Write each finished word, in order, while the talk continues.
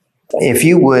If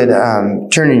you would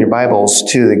turn in your Bibles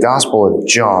to the Gospel of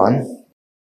John.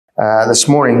 This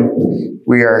morning,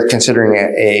 we are considering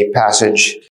a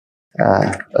passage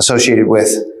associated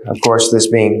with, of course, this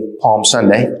being Palm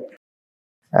Sunday.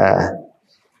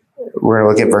 We're going to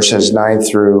look at verses 9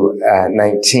 through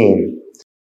 19.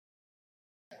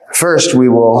 First, we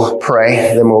will pray,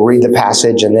 then we'll read the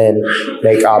passage, and then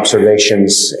make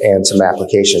observations and some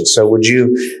applications. So would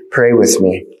you pray with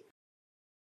me?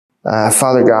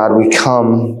 Father God, we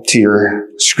come to your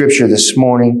scripture this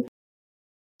morning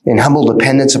in humble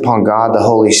dependence upon God, the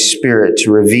Holy Spirit,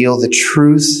 to reveal the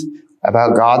truth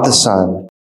about God the Son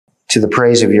to the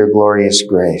praise of your glorious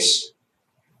grace.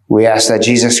 We ask that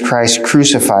Jesus Christ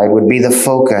crucified would be the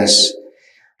focus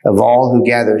of all who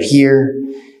gather here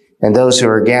and those who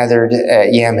are gathered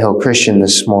at Yamhill Christian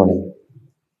this morning.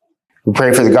 We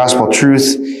pray for the gospel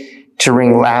truth to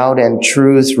ring loud and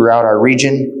true throughout our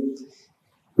region.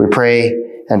 We pray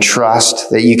and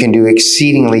trust that you can do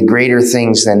exceedingly greater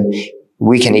things than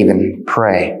we can even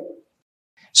pray.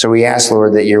 So we ask,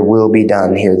 Lord, that your will be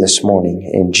done here this morning.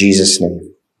 In Jesus'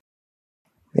 name.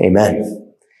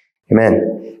 Amen.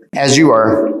 Amen. As you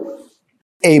are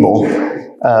able,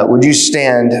 would you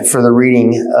stand for the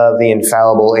reading of the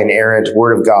infallible, inerrant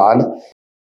Word of God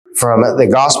from the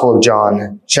Gospel of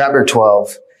John, chapter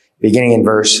 12, beginning in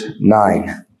verse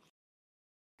 9.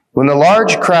 When the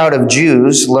large crowd of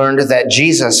Jews learned that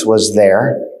Jesus was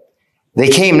there, they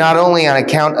came not only on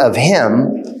account of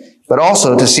him, but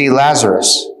also to see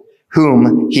Lazarus,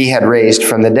 whom he had raised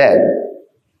from the dead.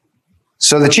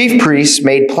 So the chief priests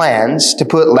made plans to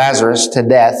put Lazarus to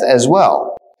death as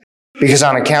well, because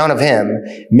on account of him,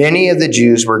 many of the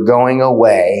Jews were going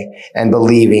away and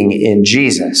believing in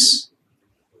Jesus.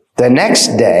 The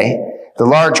next day, the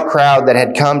large crowd that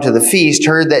had come to the feast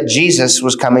heard that Jesus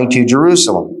was coming to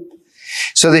Jerusalem.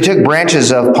 So they took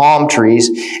branches of palm trees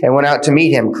and went out to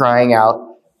meet him, crying out,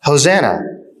 "Hosanna!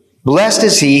 Blessed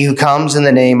is he who comes in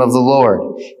the name of the Lord,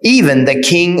 even the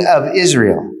King of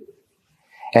Israel."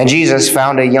 And Jesus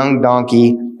found a young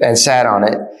donkey and sat on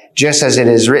it, just as it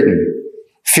is written,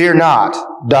 "Fear not,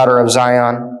 daughter of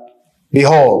Zion.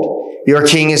 Behold, your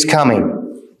king is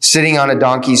coming, sitting on a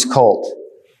donkey's colt."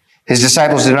 His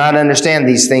disciples did not understand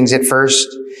these things at first,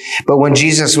 but when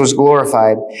Jesus was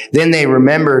glorified, then they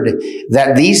remembered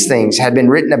that these things had been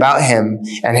written about him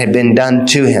and had been done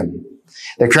to him.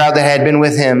 The crowd that had been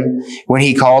with him when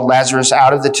he called Lazarus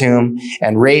out of the tomb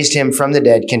and raised him from the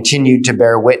dead continued to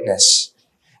bear witness.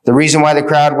 The reason why the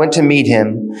crowd went to meet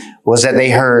him was that they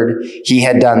heard he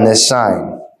had done this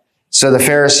sign. So the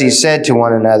Pharisees said to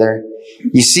one another,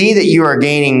 "You see that you are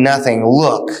gaining nothing.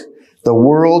 Look, the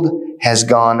world has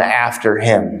gone after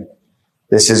him."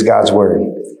 This is God's word.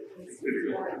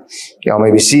 Y'all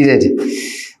may be seated.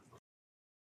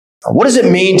 What does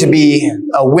it mean to be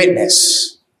a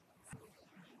witness?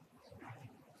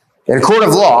 In a court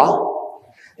of law,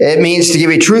 it means to give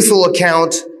a truthful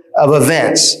account of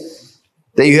events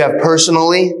that you have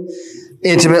personally,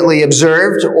 intimately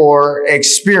observed or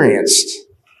experienced.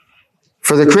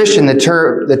 For the Christian,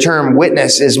 the term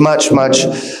witness is much, much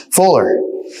fuller.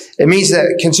 It means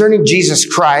that concerning Jesus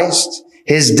Christ,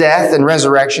 his death and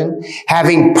resurrection,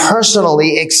 having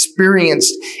personally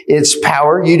experienced its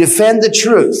power, you defend the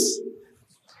truth.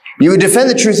 You would defend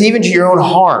the truth even to your own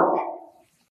harm,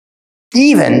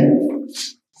 even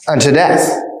unto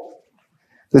death.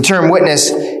 The term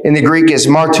witness in the Greek is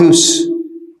martus,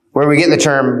 where we get the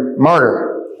term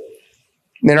martyr.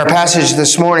 In our passage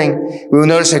this morning, we will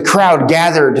notice a crowd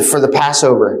gathered for the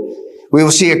Passover. We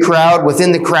will see a crowd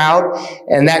within the crowd,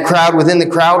 and that crowd within the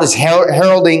crowd is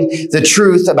heralding the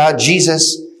truth about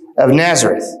Jesus of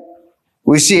Nazareth.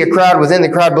 We see a crowd within the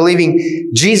crowd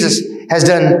believing Jesus has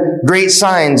done great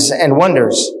signs and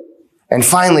wonders. And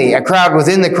finally, a crowd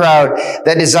within the crowd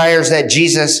that desires that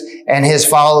Jesus and his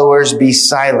followers be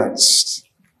silenced.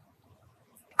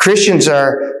 Christians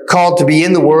are called to be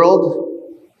in the world,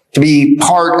 to be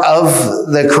part of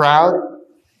the crowd,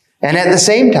 and at the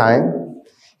same time,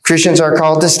 Christians are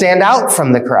called to stand out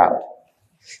from the crowd,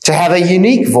 to have a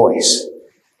unique voice,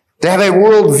 to have a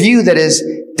worldview that is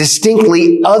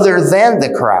distinctly other than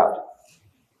the crowd.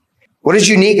 What is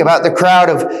unique about the crowd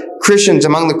of Christians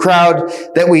among the crowd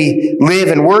that we live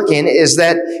and work in is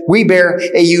that we bear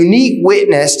a unique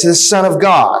witness to the Son of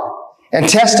God and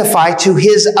testify to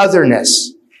his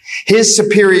otherness, his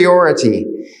superiority.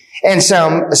 And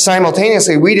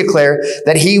simultaneously, we declare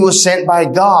that he was sent by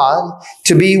God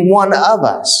to be one of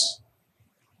us.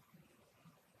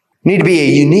 We need to be a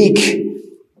unique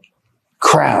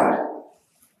crowd,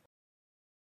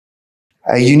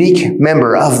 a unique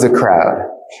member of the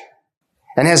crowd.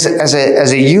 And as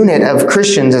a unit of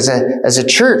Christians, as a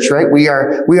church, right? We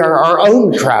are our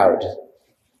own crowd.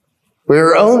 We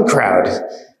are our own crowd.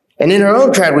 And in our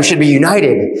own crowd, we should be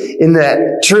united in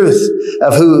that truth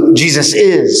of who Jesus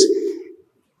is,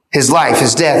 his life,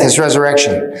 his death, his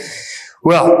resurrection.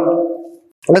 Well,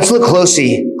 let's look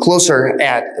closer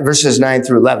at verses 9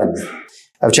 through 11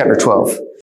 of chapter 12.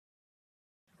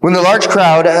 When the large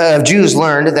crowd of Jews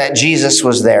learned that Jesus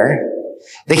was there,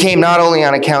 they came not only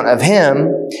on account of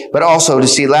him, but also to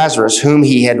see Lazarus, whom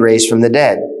he had raised from the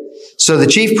dead. So the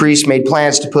chief priests made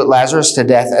plans to put Lazarus to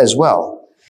death as well,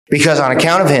 because on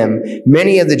account of him,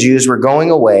 many of the Jews were going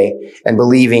away and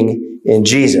believing in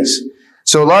Jesus.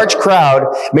 So a large crowd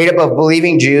made up of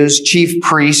believing Jews, chief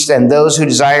priests, and those who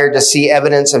desired to see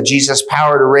evidence of Jesus'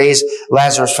 power to raise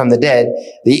Lazarus from the dead.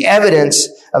 The evidence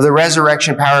of the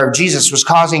resurrection power of Jesus was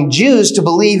causing Jews to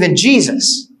believe in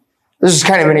Jesus. This is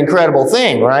kind of an incredible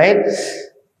thing, right?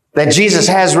 That Jesus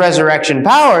has resurrection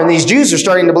power, and these Jews are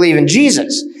starting to believe in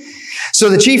Jesus. So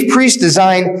the chief priests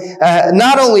designed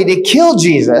not only to kill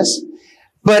Jesus,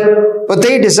 but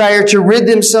they desire to rid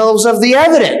themselves of the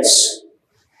evidence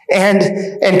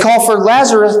and call for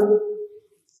Lazarus'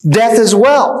 death as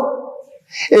well.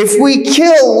 If we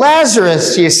kill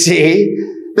Lazarus, you see,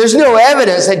 there's no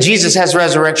evidence that Jesus has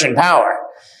resurrection power.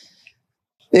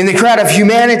 In the crowd of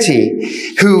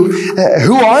humanity, who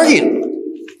are you?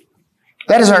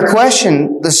 That is our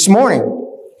question this morning.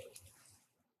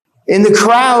 In the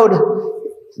crowd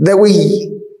that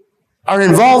we are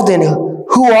involved in,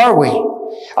 who are we?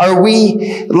 Are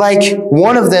we like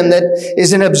one of them that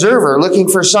is an observer looking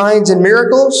for signs and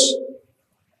miracles?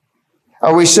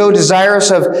 Are we so desirous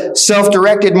of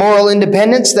self-directed moral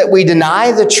independence that we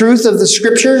deny the truth of the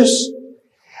scriptures?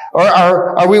 Or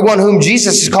are we one whom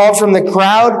Jesus has called from the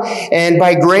crowd, and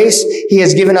by grace he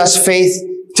has given us faith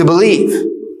to believe?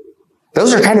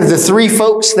 Those are kind of the three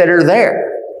folks that are there.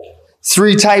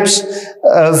 Three types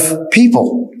of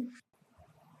people.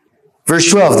 Verse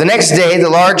 12, the next day, the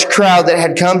large crowd that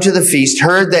had come to the feast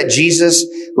heard that Jesus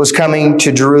was coming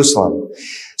to Jerusalem.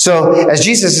 So as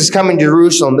Jesus is coming to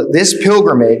Jerusalem, this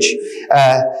pilgrimage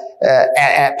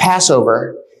at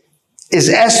Passover is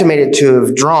estimated to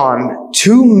have drawn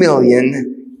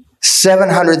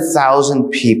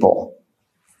 2,700,000 people,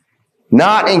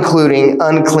 not including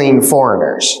unclean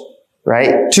foreigners,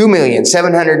 right?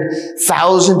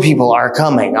 2,700,000 people are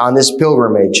coming on this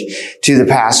pilgrimage to the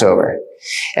Passover.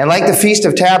 And like the Feast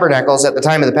of Tabernacles at the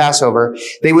time of the Passover,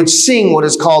 they would sing what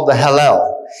is called the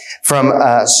Hallel from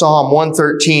Psalm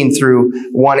 113 through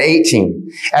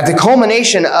 118. At the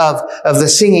culmination of the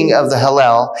singing of the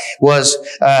Hallel was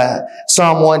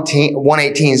Psalm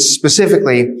 118,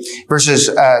 specifically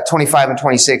verses 25 and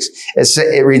 26.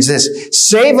 It reads this: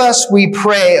 "Save us, we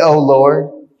pray, O Lord.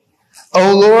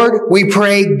 O Lord, we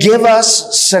pray, give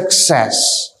us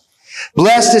success.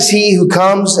 Blessed is he who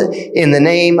comes in the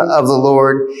name of the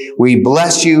Lord. We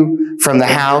bless you from the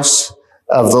house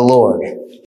of the Lord."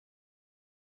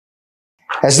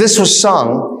 As this was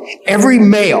sung, every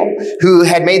male who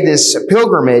had made this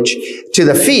pilgrimage to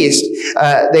the feast,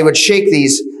 they would shake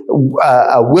these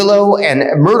willow and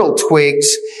myrtle twigs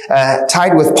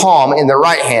tied with palm in their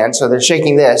right hand. So they're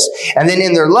shaking this. And then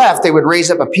in their left, they would raise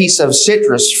up a piece of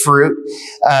citrus fruit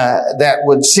that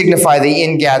would signify the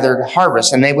in-gathered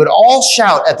harvest. And they would all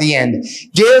shout at the end,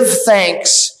 "Give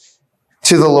thanks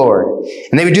to the Lord."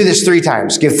 And they would do this 3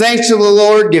 times. Give thanks to the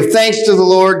Lord, give thanks to the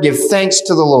Lord, give thanks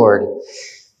to the Lord.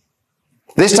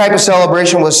 This type of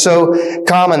celebration was so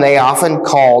common, they often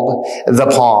called the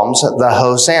palms the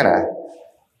Hosanna,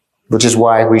 which is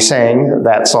why we sang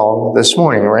that song this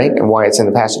morning, right? And why it's in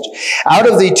the passage. Out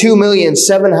of the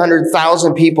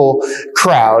 2,700,000 people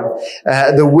crowd,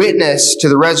 the witness to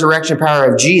the resurrection power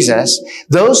of Jesus,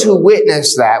 those who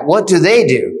witness that, what do?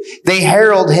 They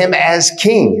herald him as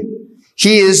king.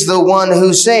 He is the one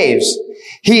who saves.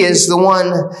 He is the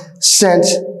one sent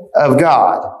of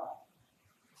God.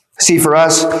 See, for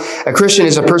us, a Christian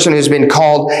is a person who's been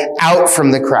called out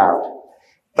from the crowd.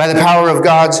 By the power of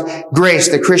God's grace,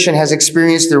 the Christian has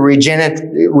experienced the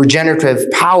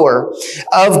regenerative power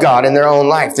of God in their own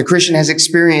life. The Christian has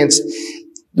experienced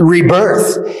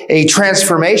rebirth, a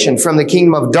transformation from the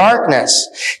kingdom of darkness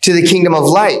to the kingdom of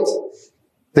light.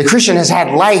 The Christian has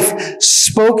had life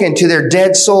spoken to their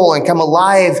dead soul and come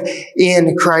alive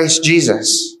in Christ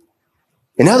Jesus.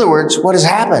 In other words, what has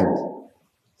happened?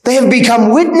 They have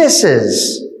become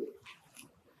witnesses.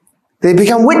 They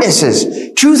become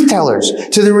witnesses, truth tellers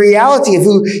to the reality of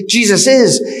who Jesus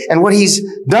is and what he's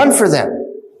done for them.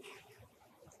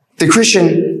 The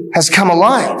Christian has come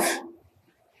alive.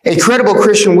 A credible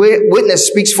Christian witness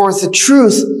speaks forth the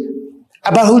truth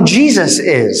about who Jesus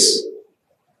is.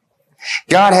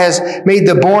 God has made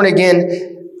the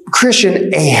born-again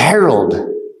Christian a herald,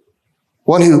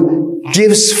 one who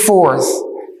gives forth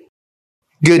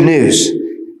good news.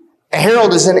 A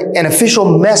herald is an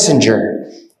official messenger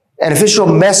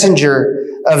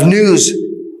of news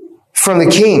from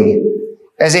the King.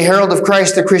 As a herald of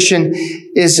Christ, the Christian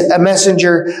is a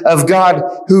messenger of God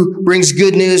who brings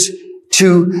good news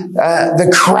to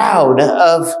the crowd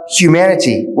of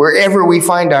humanity, wherever we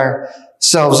find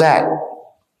ourselves at.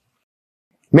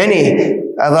 Many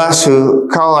of us who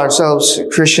call ourselves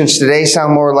Christians today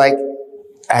sound more like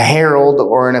a herald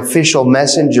or an official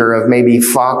messenger of maybe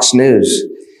Fox News.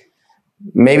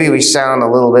 Maybe we sound a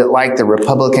little bit like the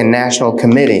Republican National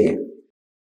Committee.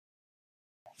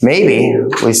 Maybe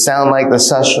we sound like the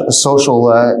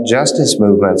social justice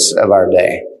movements of our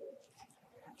day,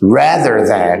 rather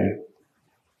than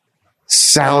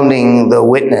sounding the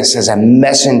witness as a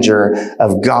messenger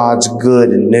of God's good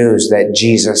news that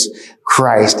Jesus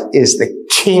Christ is the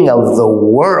King of the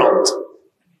world.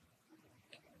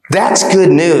 That's good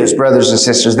news, brothers and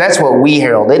sisters. That's what we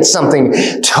herald. It's something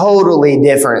totally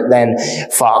different than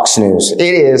Fox News. It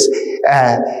is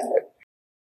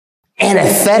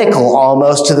antithetical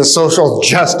almost to the social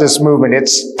justice movement.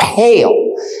 It's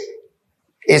pale.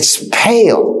 It's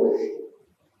pale.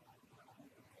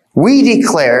 We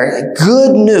declare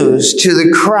good news to the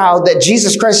crowd that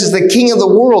Jesus Christ is the King of the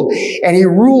world, and He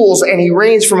rules and He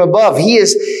reigns from above. He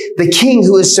is the King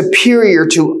who is superior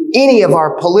to any of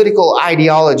our political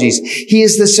ideologies. He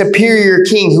is the superior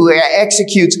King who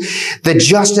executes the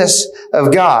justice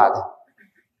of God.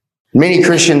 Many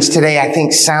Christians today, I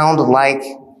think, sound like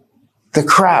the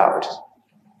crowd.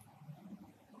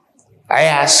 I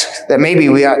ask that maybe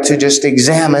we ought to just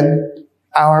examine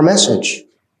our message.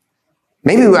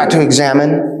 Maybe we ought to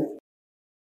examine,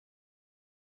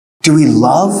 do we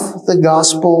love the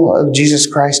gospel of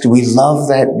Jesus Christ? Do we love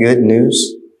that good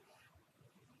news?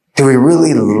 Do we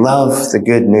really love the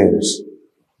good news?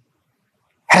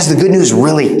 Has the good news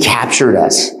really captured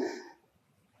us?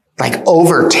 Like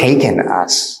overtaken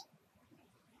us?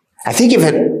 I think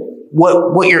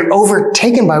what you're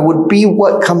overtaken by would be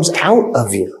what comes out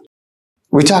of you.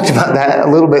 We talked about that a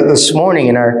little bit this morning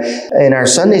in our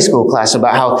Sunday school class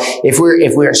about how if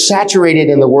we're saturated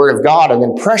in the Word of God and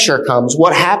then pressure comes,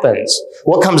 what happens?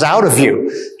 What comes out of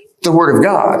you? The Word of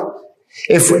God.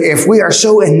 If we are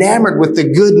so enamored with the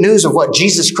good news of what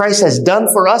Jesus Christ has done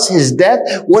for us, His death,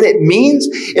 what it means,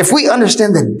 if we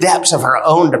understand the depths of our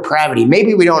own depravity,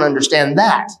 maybe we don't understand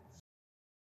that.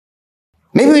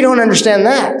 Maybe we don't understand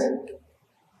that.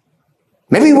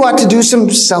 Maybe we want to do some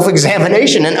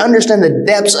self-examination and understand the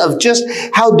depths of just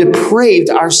how depraved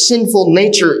our sinful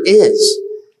nature is.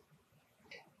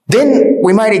 Then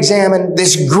we might examine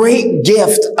this great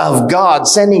gift of God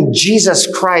sending Jesus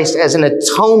Christ as an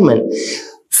atonement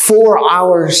for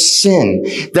our sin.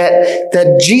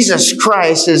 That Jesus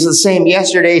Christ is the same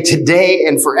yesterday, today,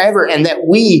 and forever, and that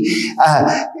we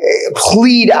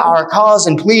plead our cause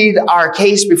and plead our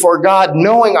case before God,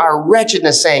 knowing our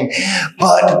wretchedness, saying,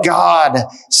 but God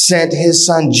sent His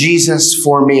Son Jesus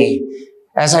for me.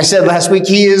 As I said last week,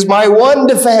 He is my one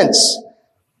defense.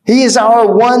 He is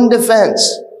our one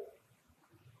defense.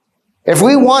 If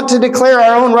we want to declare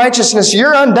our own righteousness,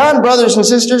 you're undone, brothers and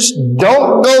sisters.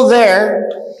 Don't go there.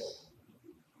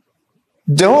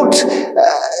 Don't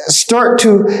start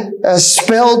to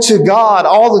spell to God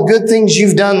all the good things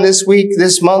you've done this week,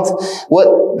 this month,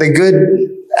 what the good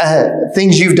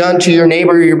things you've done to your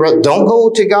neighbor, your brother. Don't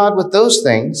go to God with those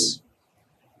things.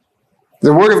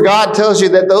 The Word of God tells you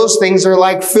that those things are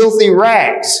like filthy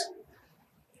rags.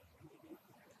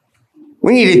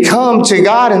 We need to come to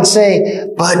God and say,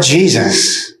 but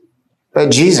Jesus,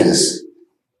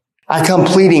 I come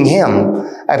pleading Him.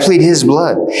 I plead His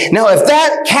blood. Now, if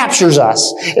that captures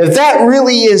us, if that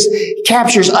really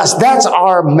captures us, that's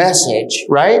our message,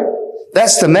 right?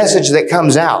 That's the message that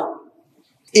comes out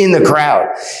in the crowd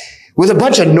with a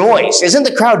bunch of noise. Isn't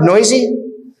the crowd noisy?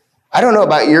 I don't know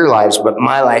about your lives, but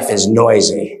my life is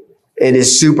noisy. It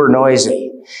is super noisy.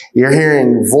 You're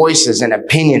hearing voices and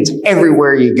opinions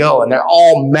everywhere you go, and they're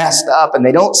all messed up, and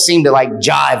they don't seem to like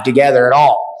jive together at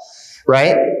all,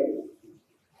 right?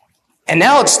 And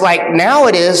now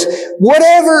it is,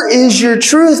 whatever is your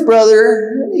truth,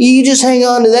 brother, you just hang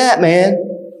on to that, man.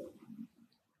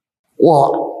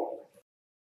 Well,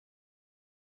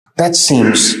 that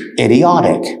seems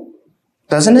idiotic,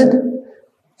 doesn't it?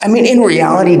 I mean, in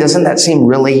reality, doesn't that seem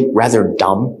really rather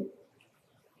dumb?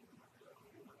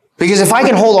 Because if I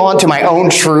can hold on to my own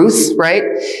truth, right,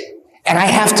 and I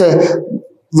have to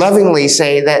lovingly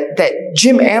say that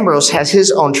Jim Ambrose has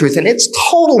his own truth, and it's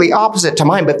totally opposite to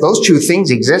mine, but those two things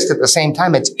exist at the same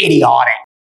time. It's idiotic.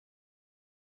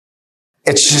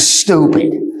 It's just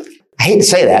stupid. I hate to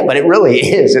say that, but it really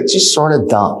is. It's just sort of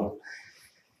dumb.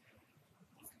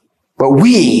 But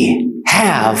we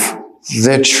have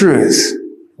the truth.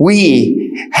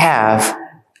 We have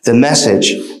the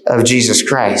message of Jesus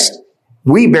Christ.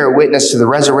 We bear witness to the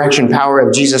resurrection power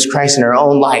of Jesus Christ in our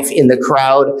own life, in the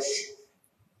crowd.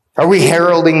 Are we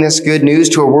heralding this good news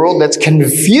to a world that's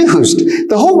confused?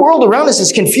 The whole world around us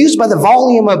is confused by the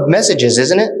volume of messages,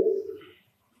 isn't it?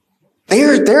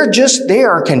 They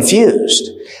are confused.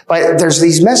 But there's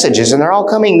these messages, and they're all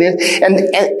coming in,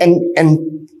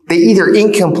 and they either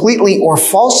incompletely or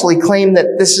falsely claim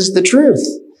that this is the truth.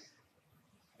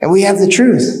 And we have the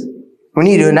truth. We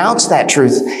need to announce that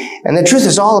truth. And the truth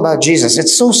is all about Jesus.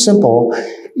 It's so simple,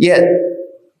 yet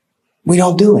we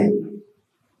don't do it,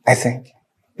 I think.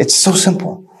 It's so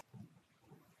simple.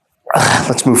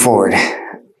 Let's move forward.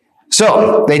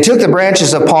 So they took the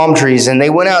branches of palm trees and they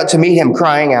went out to meet him,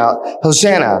 crying out,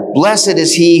 Hosanna, blessed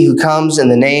is he who comes in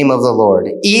the name of the Lord,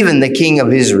 even the King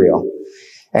of Israel.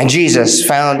 And Jesus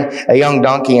found a young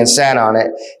donkey and sat on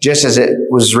it, just as it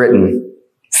was written,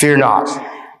 Fear not,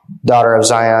 daughter of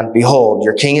Zion. Behold,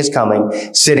 your king is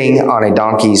coming, sitting on a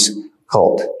donkey's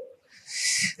colt.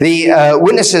 The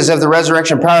witnesses of the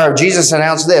resurrection power of Jesus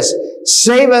announced this,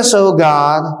 Save us, O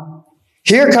God.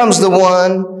 Here comes the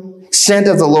one sent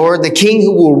of the Lord, the king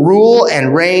who will rule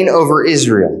and reign over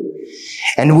Israel.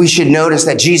 And we should notice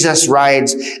that Jesus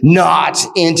rides not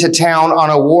into town on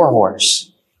a war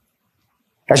horse,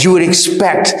 as you would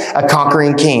expect a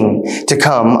conquering king to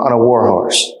come on a war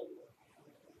horse.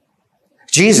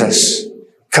 Jesus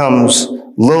comes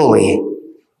lowly,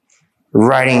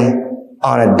 riding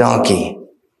on a donkey.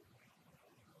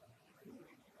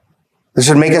 This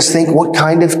would make us think, what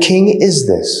kind of king is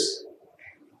this?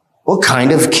 What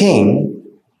kind of king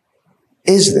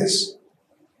is this?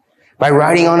 By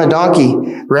riding on a donkey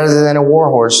rather than a war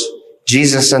horse,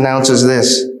 Jesus announces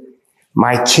this,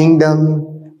 My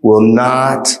kingdom will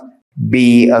not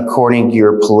be according to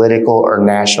your political or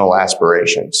national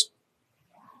aspirations.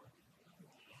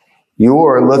 You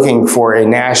are looking for a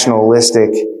nationalistic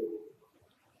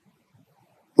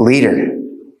leader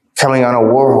coming on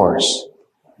a war horse.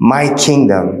 My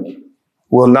kingdom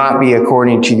will not be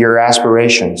according to your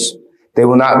aspirations. They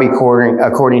will not be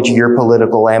according to your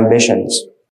political ambitions.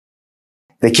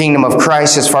 The kingdom of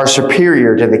Christ is far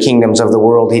superior to the kingdoms of the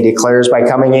world, he declares by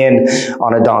coming in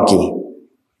on a donkey.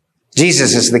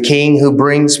 Jesus is the king who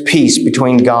brings peace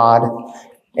between God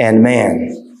and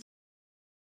man.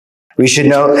 We should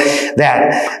note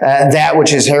that that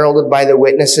which is heralded by the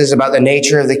witnesses about the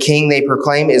nature of the king they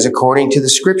proclaim is according to the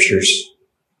scriptures.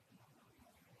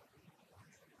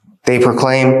 They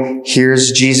proclaim,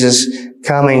 here's Jesus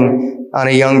coming on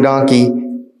a young donkey,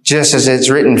 just as it's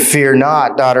written, Fear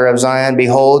not, daughter of Zion.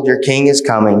 Behold, your king is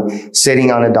coming,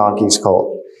 sitting on a donkey's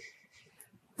colt.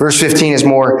 Verse 15 is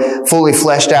more fully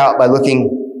fleshed out by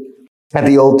looking at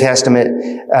the Old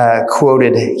Testament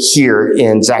quoted here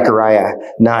in Zechariah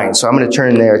 9. So I'm going to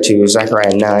turn there to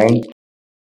Zechariah 9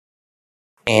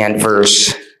 and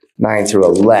verse 9 through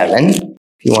 11.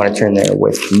 If you want to turn there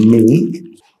with me.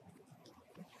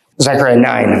 Zechariah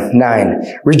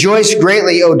 9. Rejoice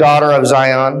greatly, O daughter of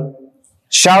Zion.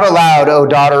 Shout aloud, O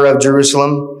daughter of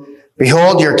Jerusalem.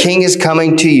 Behold, your king is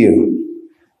coming to you.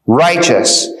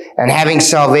 Righteous and having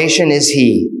salvation is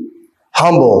he.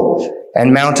 Humble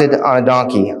and mounted on a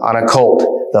donkey, on a colt,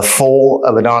 the foal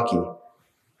of a donkey.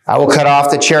 I will cut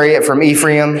off the chariot from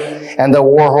Ephraim and the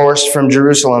war horse from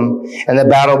Jerusalem, and the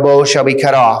battle bow shall be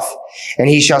cut off. And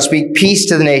he shall speak peace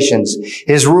to the nations.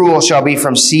 His rule shall be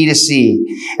from sea to sea,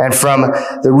 and from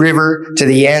the river to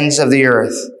the ends of the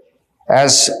earth.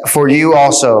 As for you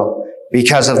also,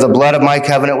 because of the blood of my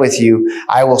covenant with you,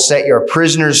 I will set your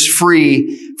prisoners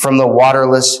free from the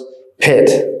waterless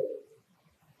pit.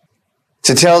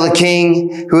 To tell the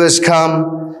king who has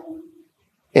come,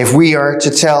 if we are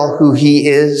to tell who he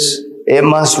is, it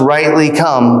must rightly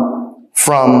come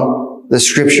from the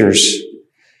scriptures.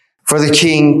 For the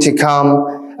king to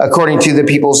come according to the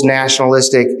people's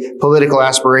nationalistic political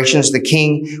aspirations, the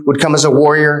king would come as a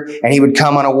warrior and he would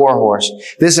come on a war horse.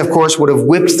 This, of course, would have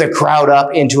whipped the crowd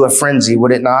up into a frenzy,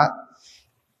 would it not?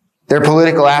 Their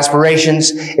political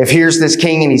aspirations, if here's this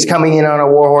king and he's coming in on a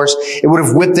war horse, it would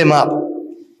have whipped them up.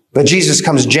 But Jesus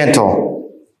comes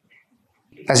gentle,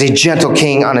 as a gentle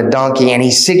king on a donkey, and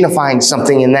he's signifying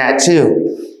something in that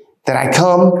too, that I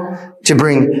come to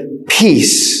bring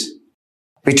peace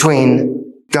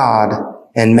between God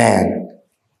and man.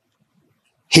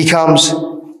 He comes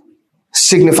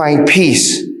signifying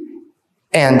peace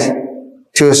and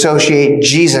to associate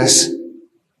Jesus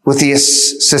with the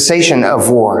cessation of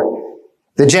war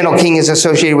The gentle king is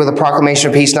associated with a proclamation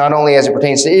of peace, not only as it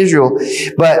pertains to Israel,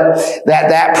 but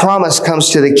that promise comes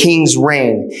to the king's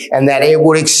reign and that it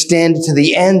would extend to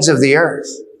the ends of the earth.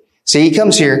 See, he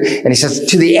comes here and he says,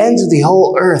 to the ends of the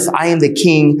whole earth, I am the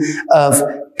king of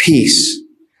peace.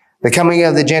 The coming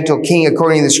of the gentle king,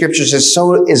 according to the scriptures,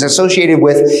 is associated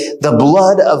with the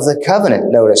blood of the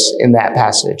covenant, notice in that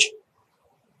passage.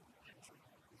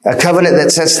 A covenant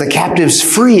that sets the captives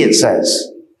free, it says.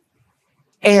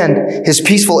 And his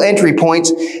peaceful entry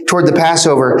points toward the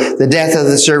Passover, the death of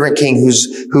the servant king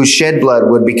whose shed blood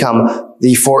would become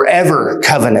the forever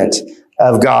covenant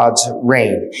of God's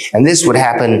reign. And this would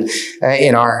happen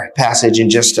in our passage in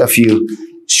just a few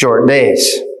short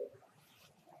days.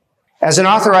 As an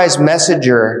authorized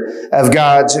messenger of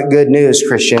God's good news,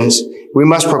 Christians, we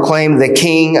must proclaim the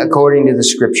King according to the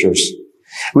Scriptures.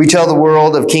 We tell the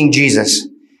world of King Jesus,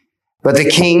 but the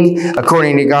King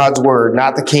according to God's Word,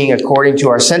 not the King according to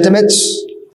our sentiments,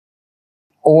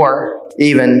 or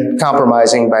even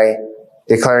compromising by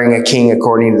declaring a king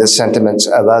according to the sentiments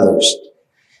of others.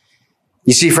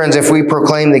 You see, friends, if we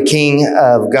proclaim the King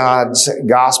of God's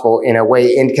gospel in a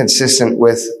way inconsistent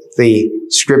with the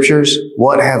Scriptures,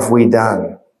 what have we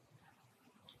done?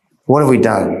 What have we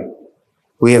done?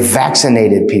 We have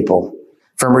vaccinated people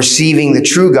from receiving the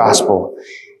true gospel.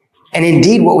 And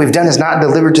indeed, what we've done is not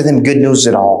delivered to them good news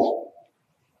at all.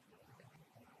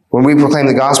 When we proclaim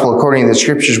the gospel according to the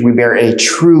Scriptures, we bear a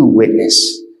true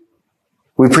witness.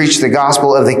 We preach the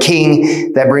gospel of the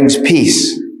King that brings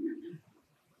peace.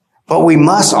 But we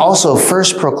must also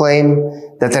first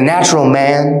proclaim that the natural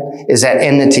man is at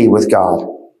enmity with God,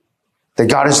 that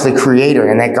God is the creator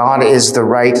and that God is the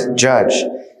right judge,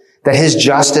 that his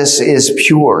justice is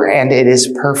pure and it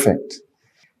is perfect.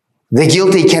 The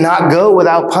guilty cannot go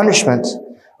without punishment,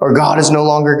 or God is no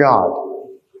longer God.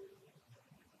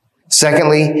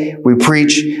 Secondly, we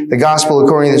preach the gospel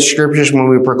according to the Scriptures when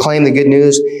we proclaim the good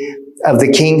news of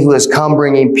the King who has come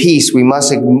bringing peace. We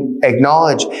must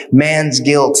acknowledge man's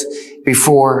guilt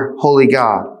before holy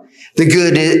God. The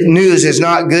good news is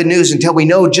not good news until we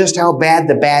know just how bad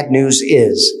the bad news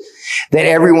is. That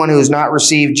everyone who has not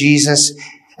received Jesus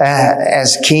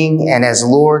as King and as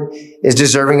Lord is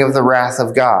deserving of the wrath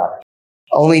of God.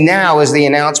 Only now is the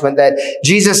announcement that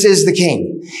Jesus is the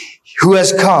King who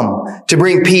has come to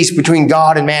bring peace between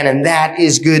God and man, and that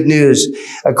is good news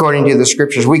according to the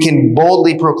Scriptures. We can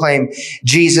boldly proclaim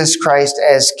Jesus Christ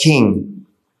as King.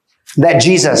 That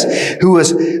Jesus, who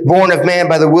was born of man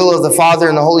by the will of the Father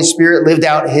and the Holy Spirit, lived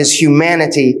out his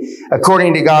humanity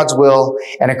according to God's will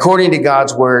and according to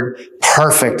God's word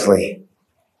perfectly.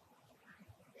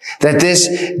 That this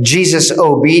Jesus'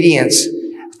 obedience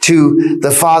to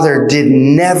the Father did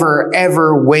never,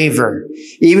 ever waver,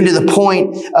 even to the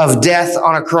point of death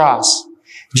on a cross.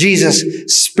 Jesus'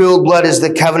 spilled blood is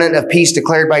the covenant of peace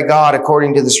declared by God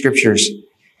according to the Scriptures.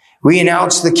 We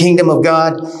announce the kingdom of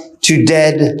God to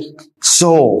dead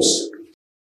souls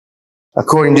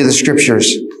according to the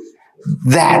Scriptures.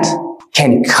 That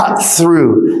can cut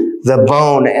through the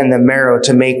bone and the marrow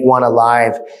to make one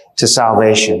alive to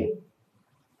salvation.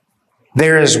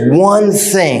 There is one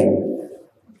thing,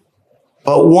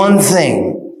 but one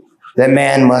thing that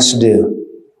man must do.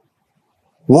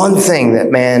 One thing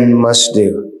that man must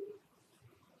do.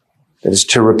 That is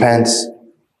to repent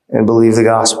and believe the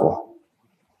gospel.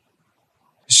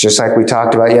 It's just like we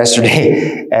talked about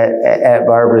yesterday at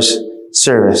Barbara's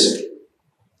service.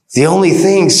 The only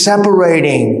thing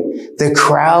separating the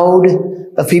crowd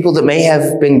of people that may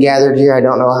have been gathered here, I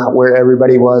don't know where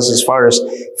everybody was as far as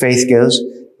faith goes,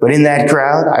 but in that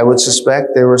crowd, I would suspect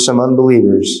there were some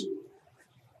unbelievers.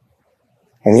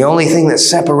 And the only thing that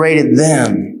separated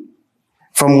them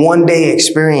from one day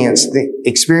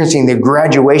experiencing the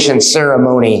graduation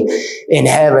ceremony in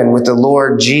heaven with the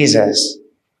Lord Jesus,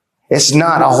 it's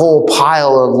not a whole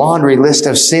pile of laundry list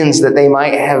of sins that they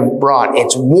might have brought.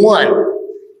 It's one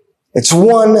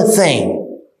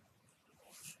thing.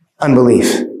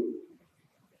 Unbelief.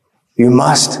 You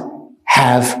must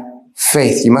have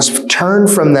faith. You must turn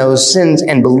from those sins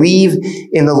and believe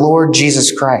in the Lord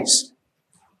Jesus Christ.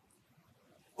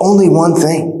 Only one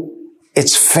thing.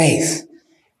 It's faith.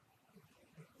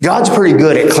 God's pretty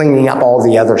good at cleaning up all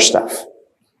the other stuff.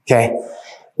 Okay?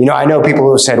 You know, I know people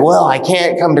who have said, well, I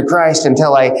can't come to Christ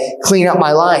until I clean up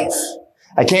my life.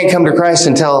 I can't come to Christ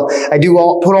until I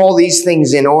put all these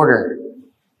things in order.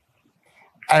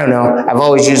 I don't know. I've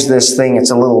always used this thing. It's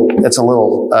a little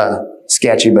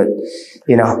sketchy, but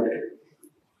you know,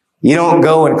 you don't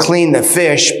go and clean the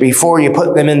fish before you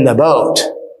put them in the boat,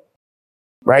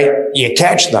 right? You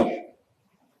catch them.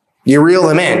 You reel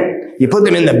them in. You put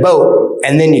them in the boat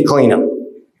and then you clean them,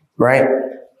 right?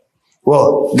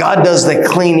 Well, God does the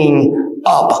cleaning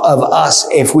up of us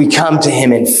if we come to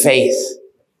him in faith.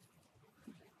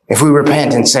 If we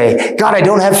repent and say, God, I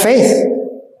don't have faith.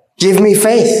 Give me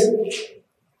faith.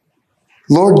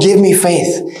 Lord, give me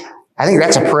faith. I think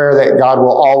that's a prayer that God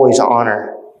will always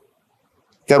honor.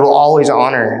 God will always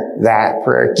honor that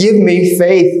prayer. Give me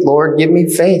faith, Lord, give me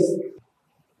faith.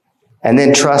 And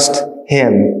then trust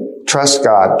him, trust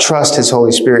God, trust his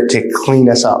Holy Spirit to clean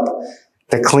us up,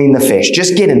 to clean the fish.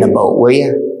 Just get in the boat, will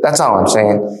you? That's all I'm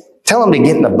saying. Tell him to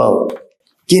get in the boat.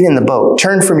 Get in the boat.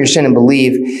 Turn from your sin and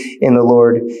believe in the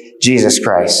Lord Jesus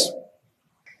Christ.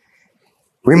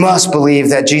 We must believe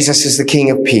that Jesus is the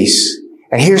King of peace.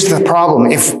 And here's the problem.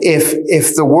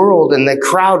 If the world and the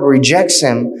crowd rejects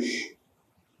him,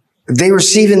 they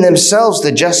receive in themselves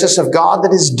the justice of God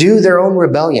that is due their own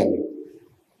rebellion.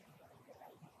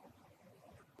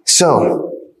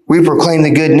 So, we proclaim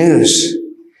the good news.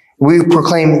 We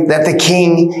proclaim that the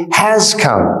King has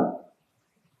come.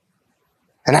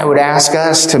 And I would ask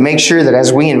us to make sure that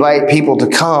as we invite people to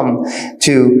come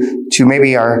to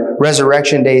maybe our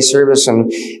Resurrection Day service,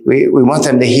 and we want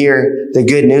them to hear the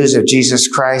good news of Jesus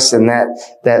Christ, and that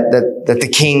the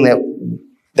King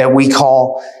that we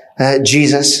call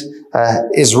Jesus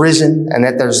is risen, and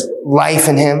that there's life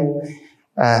in him.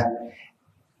 I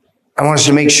want us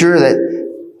to make sure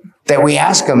that we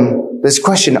ask him this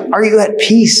question: are you at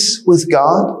peace with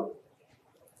God?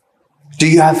 Do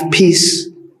you have peace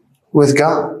with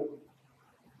God?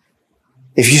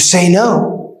 If you say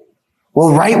no,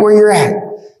 well, right where you're at,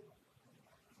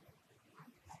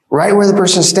 right where the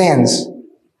person stands,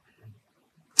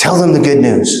 tell them the good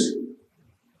news.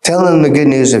 Tell them the good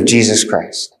news of Jesus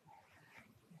Christ.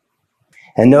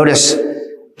 And notice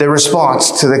the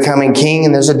response to the coming King,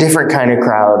 and there's a different kind of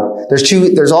crowd.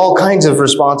 There's all kinds of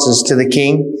responses to the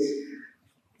King.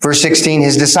 Verse 16,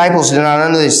 his disciples did not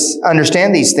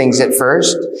understand these things at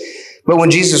first, but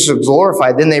when Jesus was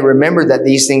glorified, then they remembered that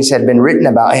these things had been written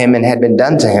about him and had been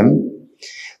done to him.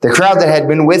 The crowd that had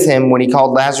been with him when he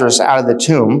called Lazarus out of the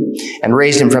tomb and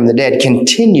raised him from the dead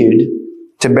continued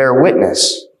to bear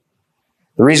witness.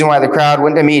 The reason why the crowd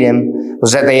went to meet him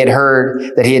was that they had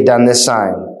heard that he had done this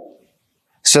sign.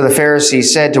 So the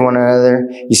Pharisees said to one another,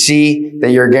 you see that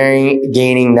you're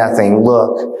gaining nothing.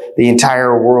 Look, the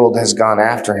entire world has gone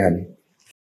after him.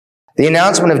 The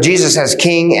announcement of Jesus as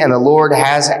King and the Lord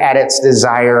has at its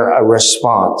desire a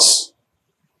response.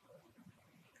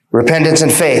 Repentance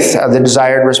and faith are the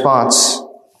desired response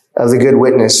of the good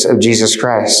witness of Jesus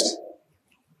Christ.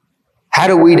 How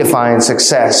do we define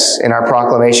success in our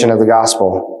proclamation of the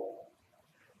gospel?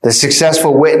 The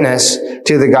successful witness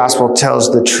to the gospel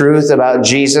tells the truth about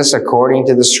Jesus according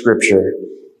to the scripture,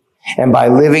 and by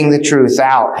living the truth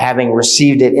out, having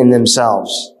received it in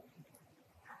themselves.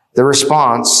 The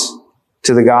response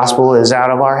to the gospel is out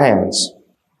of our hands.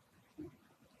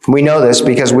 We know this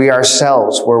because we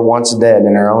ourselves were once dead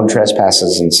in our own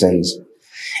trespasses and sins.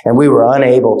 And we were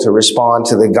unable to respond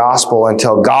to the gospel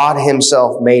until God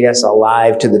himself made us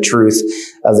alive to the truth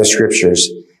of the scriptures.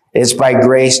 It's by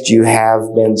grace you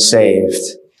have been saved.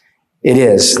 It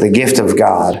is the gift of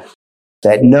God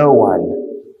that no one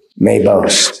may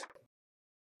boast.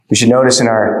 We should notice in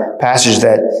our passage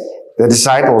that the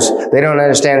disciples, they don't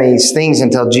understand these things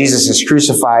until Jesus is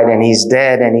crucified and he's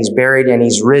dead and he's buried and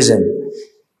he's risen.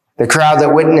 The crowd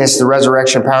that witnessed the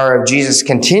resurrection power of Jesus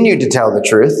continued to tell the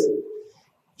truth.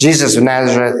 Jesus of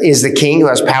Nazareth is the King who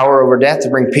has power over death to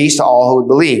bring peace to all who would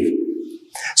believe.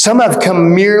 Some have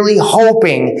come merely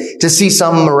hoping to see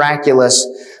some miraculous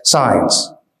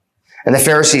signs. And the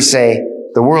Pharisees say,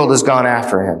 the world has gone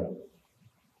after him.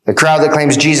 The crowd that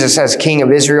claims Jesus as King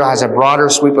of Israel has a broader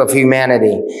sweep of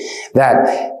humanity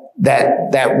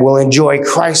that will enjoy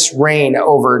Christ's reign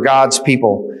over God's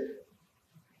people.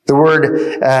 The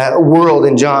word world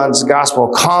in John's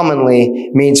gospel commonly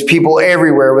means people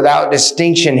everywhere without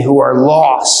distinction who are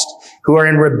lost, who are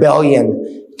in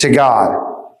rebellion to God.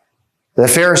 The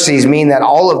Pharisees mean that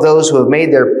all of those who have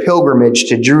made their pilgrimage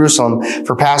to Jerusalem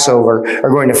for Passover are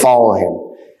going to follow him.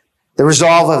 The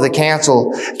resolve of the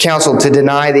council to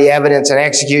deny the evidence and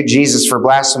execute Jesus for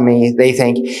blasphemy, they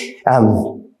think,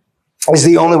 is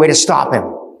the only way to stop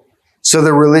him. So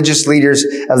the religious leaders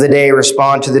of the day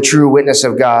respond to the true witness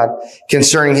of God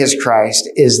concerning his Christ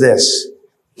is this: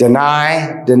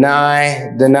 deny,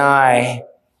 deny, deny,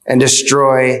 and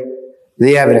destroy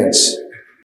the evidence.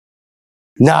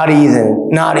 Not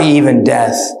even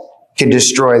death could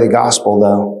destroy the gospel,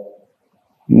 though.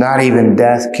 Not even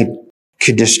death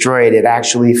could destroy it. It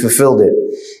actually fulfilled it.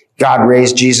 God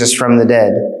raised Jesus from the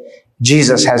dead.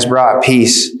 Jesus has brought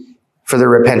peace for the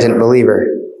repentant believer.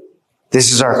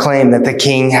 This is our claim that the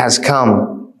King has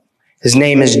come. His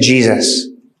name is Jesus.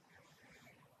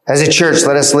 As a church,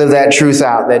 let us live that truth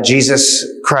out, that Jesus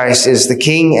Christ is the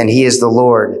King and He is the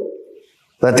Lord.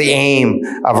 Let the aim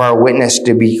of our witness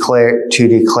to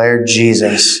declare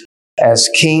Jesus as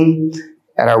King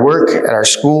at our work, at our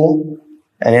school,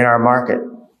 and in our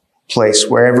marketplace,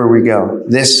 wherever we go.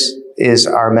 This is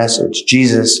our message.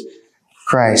 Jesus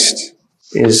Christ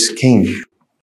is King.